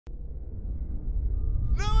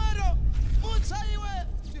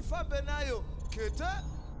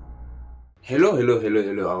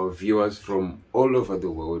Hello, our viewers from all over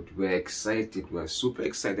the world. We're excited, we're super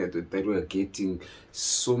excited that we're getting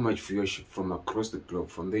so much viewership from across the globe,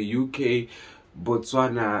 from the UK,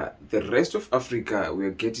 Botswana, the rest of Africa.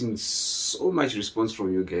 We're getting so much response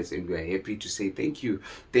from you guys, and we're happy to say thank you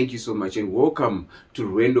so much, and welcome to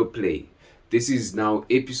Rendo Play. This is now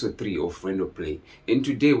episode 3 of Rendo Play, and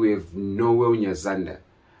today we have Noel Nyazanda.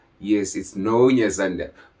 Yes, it's Noel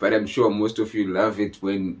Nyazanda, but I'm sure most of you love it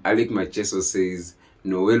when Alec Macheso says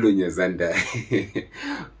Noel Nyazanda.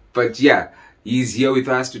 But yeah, he's here with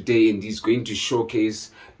us today, and he's going to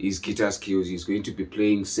showcase his guitar skills. He's going to be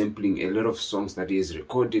playing, sampling a lot of songs that he has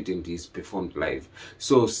recorded and he's performed live.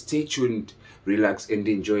 So stay tuned, relax, and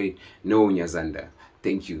enjoy Noel Nyazanda.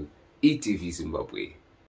 Thank you. ETV Zimbabwe.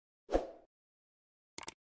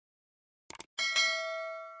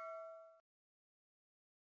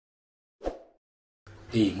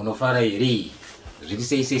 Munofara iri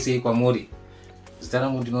zviri sei kwamuri. Zita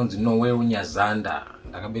rangu ndinonzi Noel Nyazanda.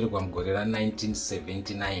 Ndakaberekwa mugore ra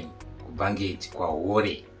 1979 kuBangeti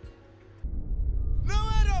kwaHore.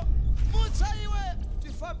 Noel mutsaiwe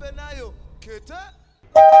tifambe nayo kete.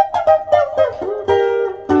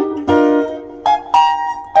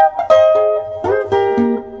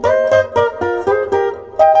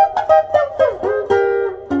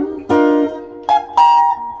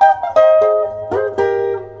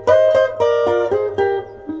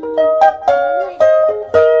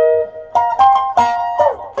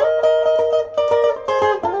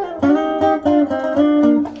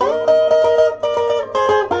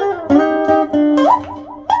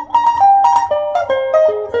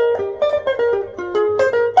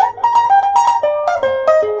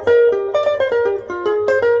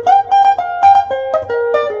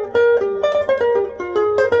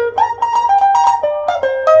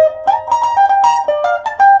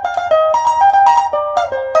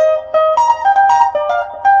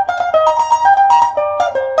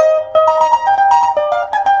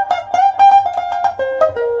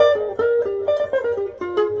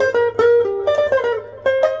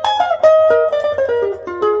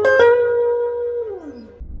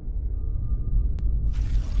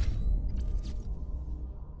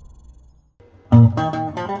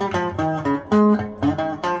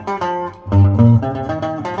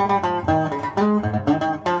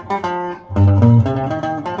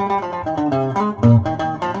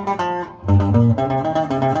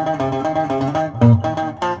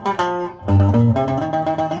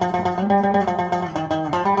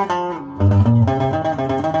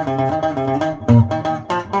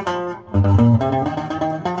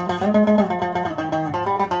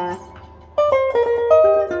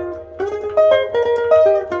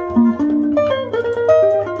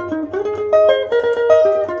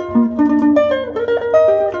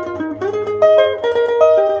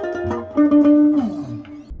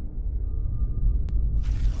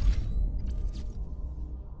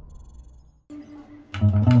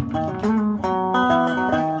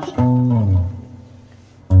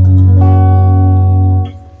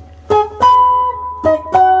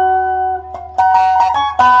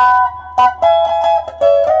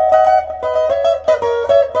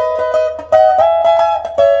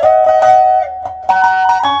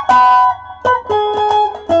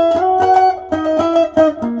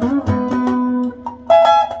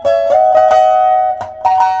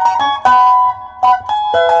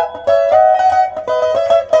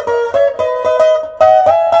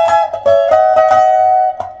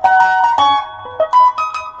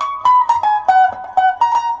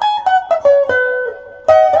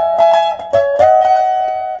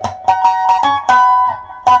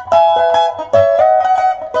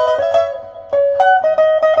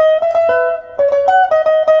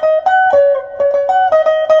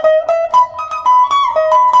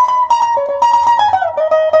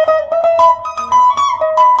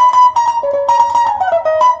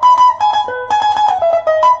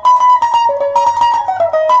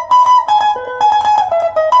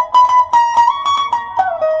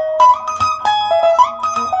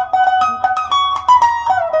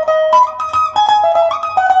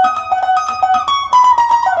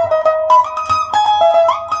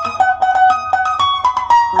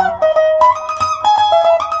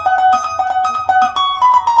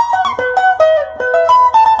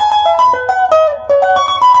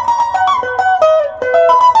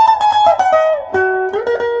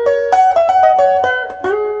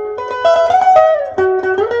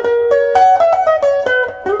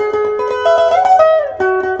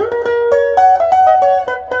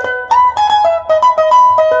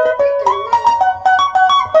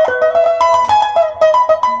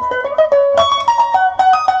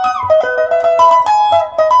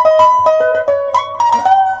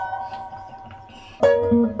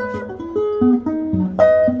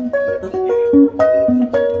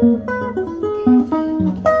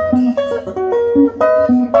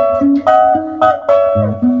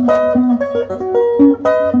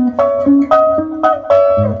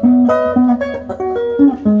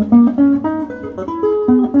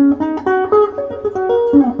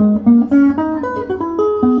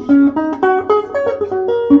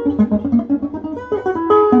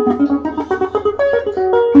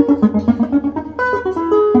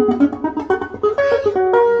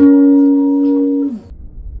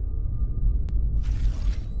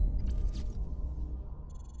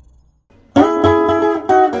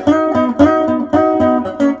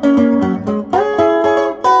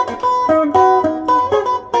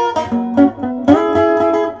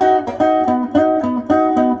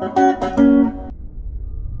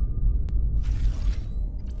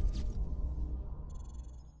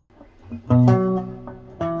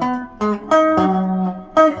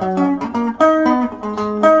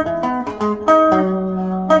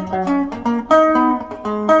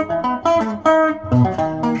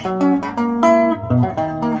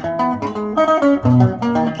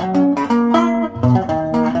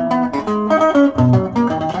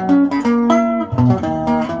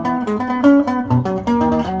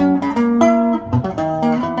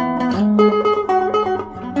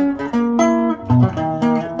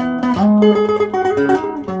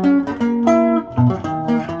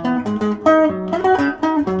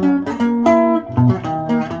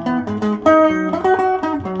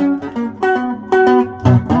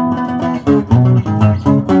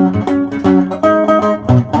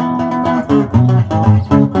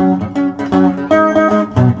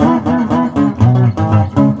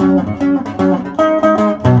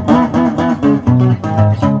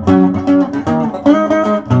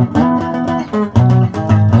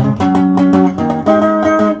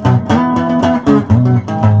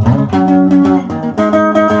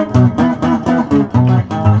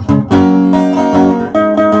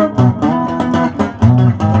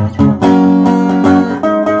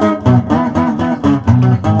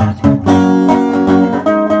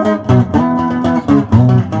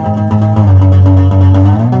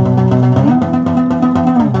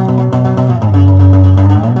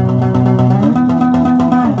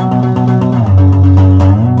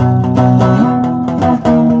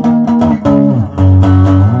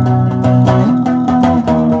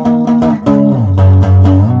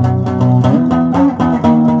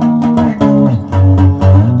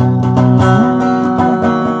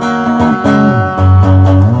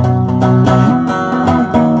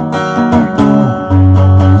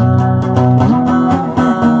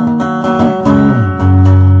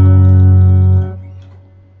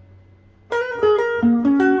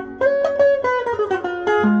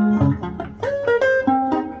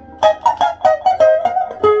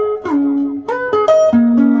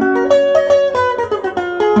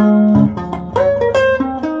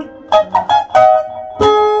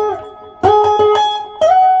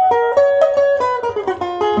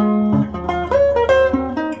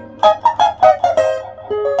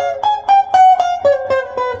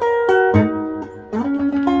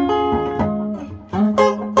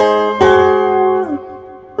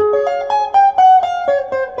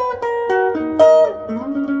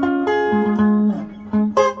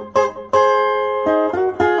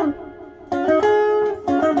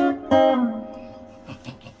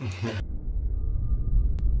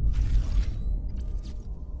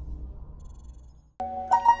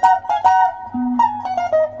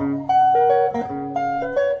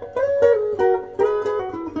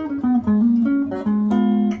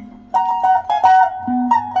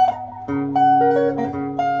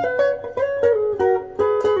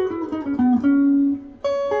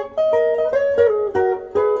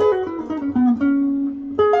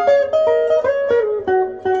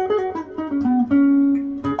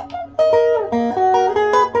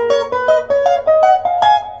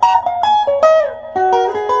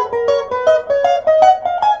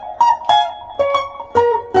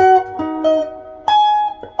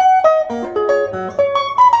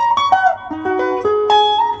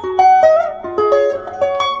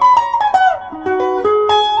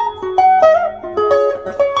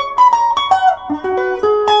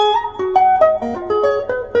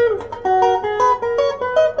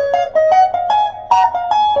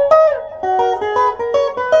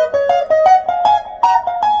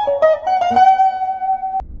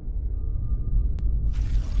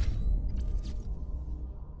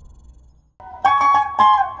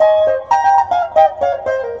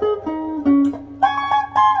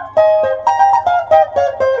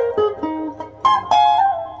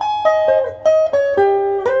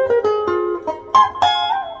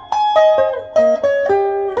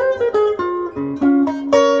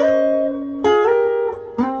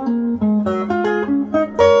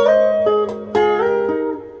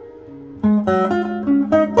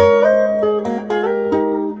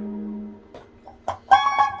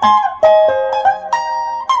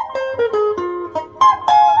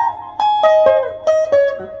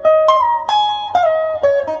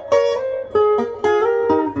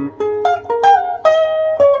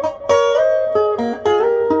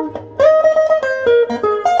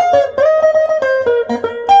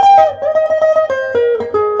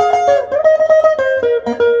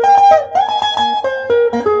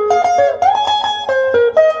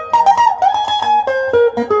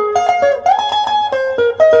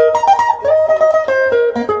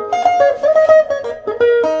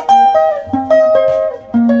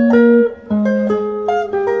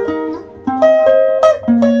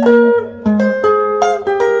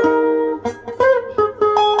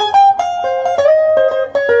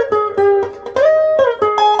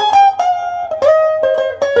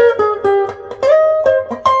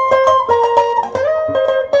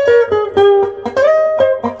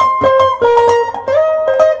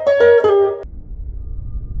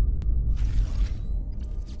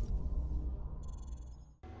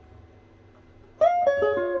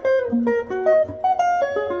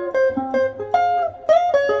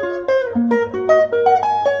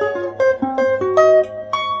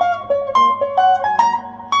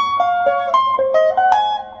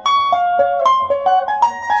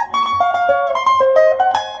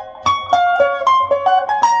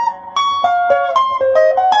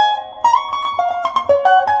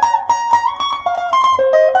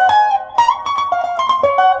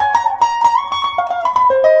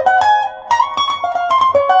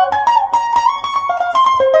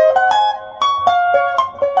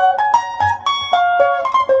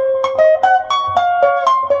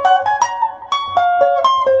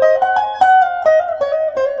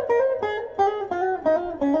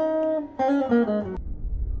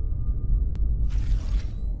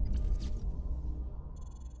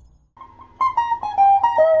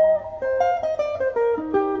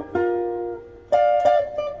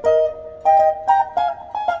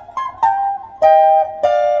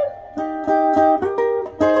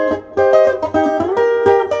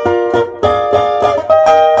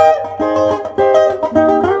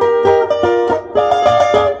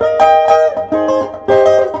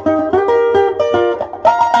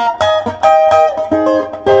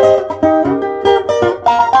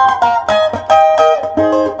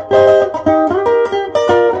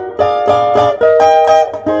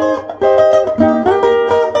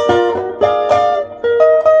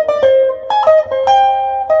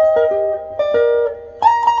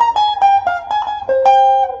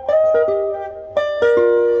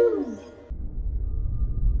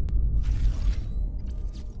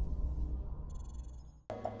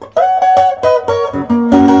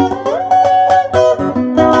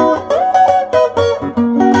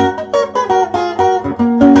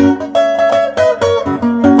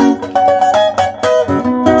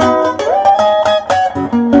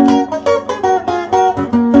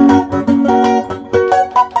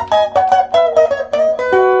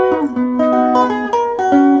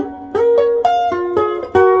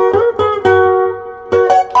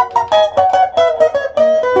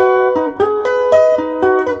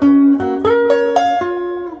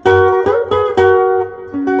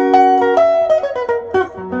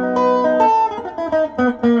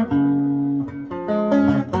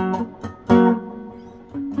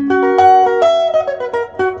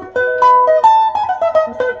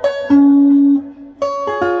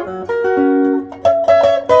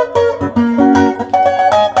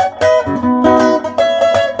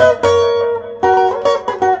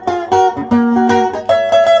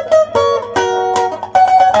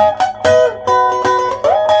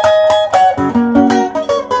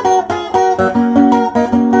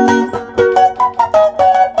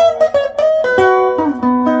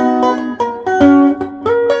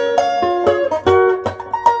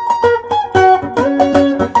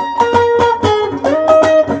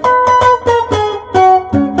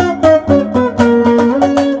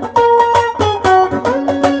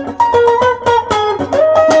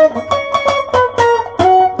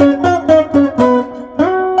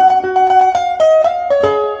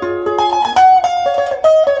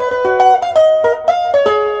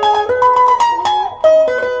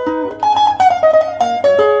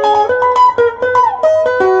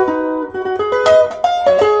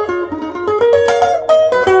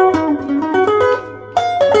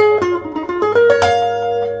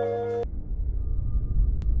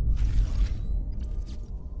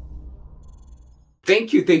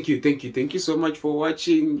 Thank you so much for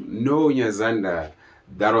watching Noel Nyazanda.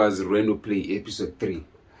 That was Reno Play episode 3.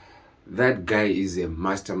 That guy is a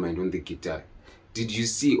mastermind on the guitar. Did you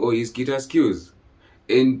see all his guitar skills?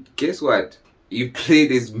 And guess what? He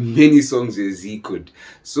played as many songs as he could.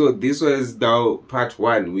 So this was now part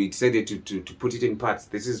 1. We decided to put it in parts.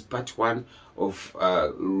 This is part 1 of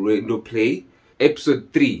Rando Play, episode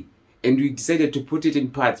 3. And we decided to put it in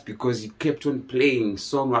parts because he kept on playing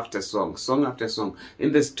song after song, song after song.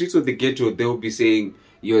 In the streets of the ghetto, they will be saying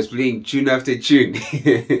he was playing tune after tune.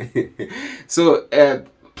 So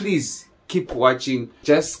please keep watching.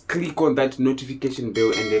 Just click on that notification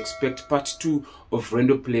bell and expect part 2 of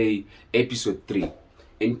Rando Play episode 3.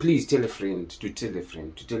 And please tell a friend to tell a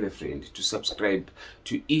friend to tell a friend to subscribe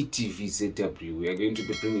to ETVZW. We are going to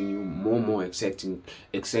be bringing you more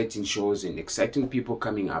exciting shows and exciting people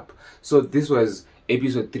coming up. So this was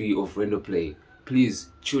episode 3 of Rando Play. Please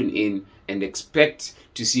tune in and expect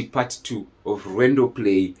to see part 2 of Rando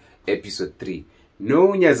Play episode 3.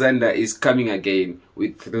 Noel Nyazanda is coming again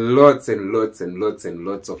with lots and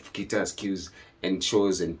lots of guitar skills and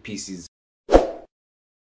shows and pieces